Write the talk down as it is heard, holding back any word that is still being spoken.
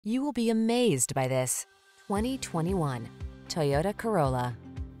You will be amazed by this 2021 Toyota Corolla.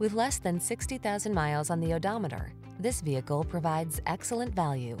 With less than 60,000 miles on the odometer, this vehicle provides excellent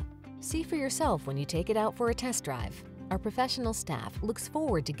value. See for yourself when you take it out for a test drive. Our professional staff looks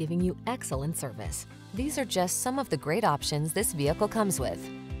forward to giving you excellent service. These are just some of the great options this vehicle comes with: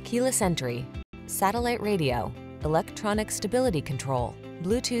 keyless entry, satellite radio, electronic stability control,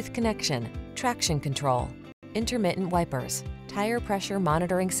 Bluetooth connection, traction control, intermittent wipers, tire pressure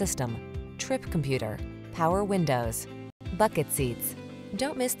monitoring system, trip computer, power windows, bucket seats.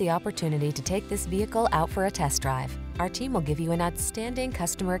 Don't miss the opportunity to take this vehicle out for a test drive. Our team will give you an outstanding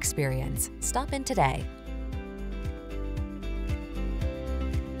customer experience. Stop in today.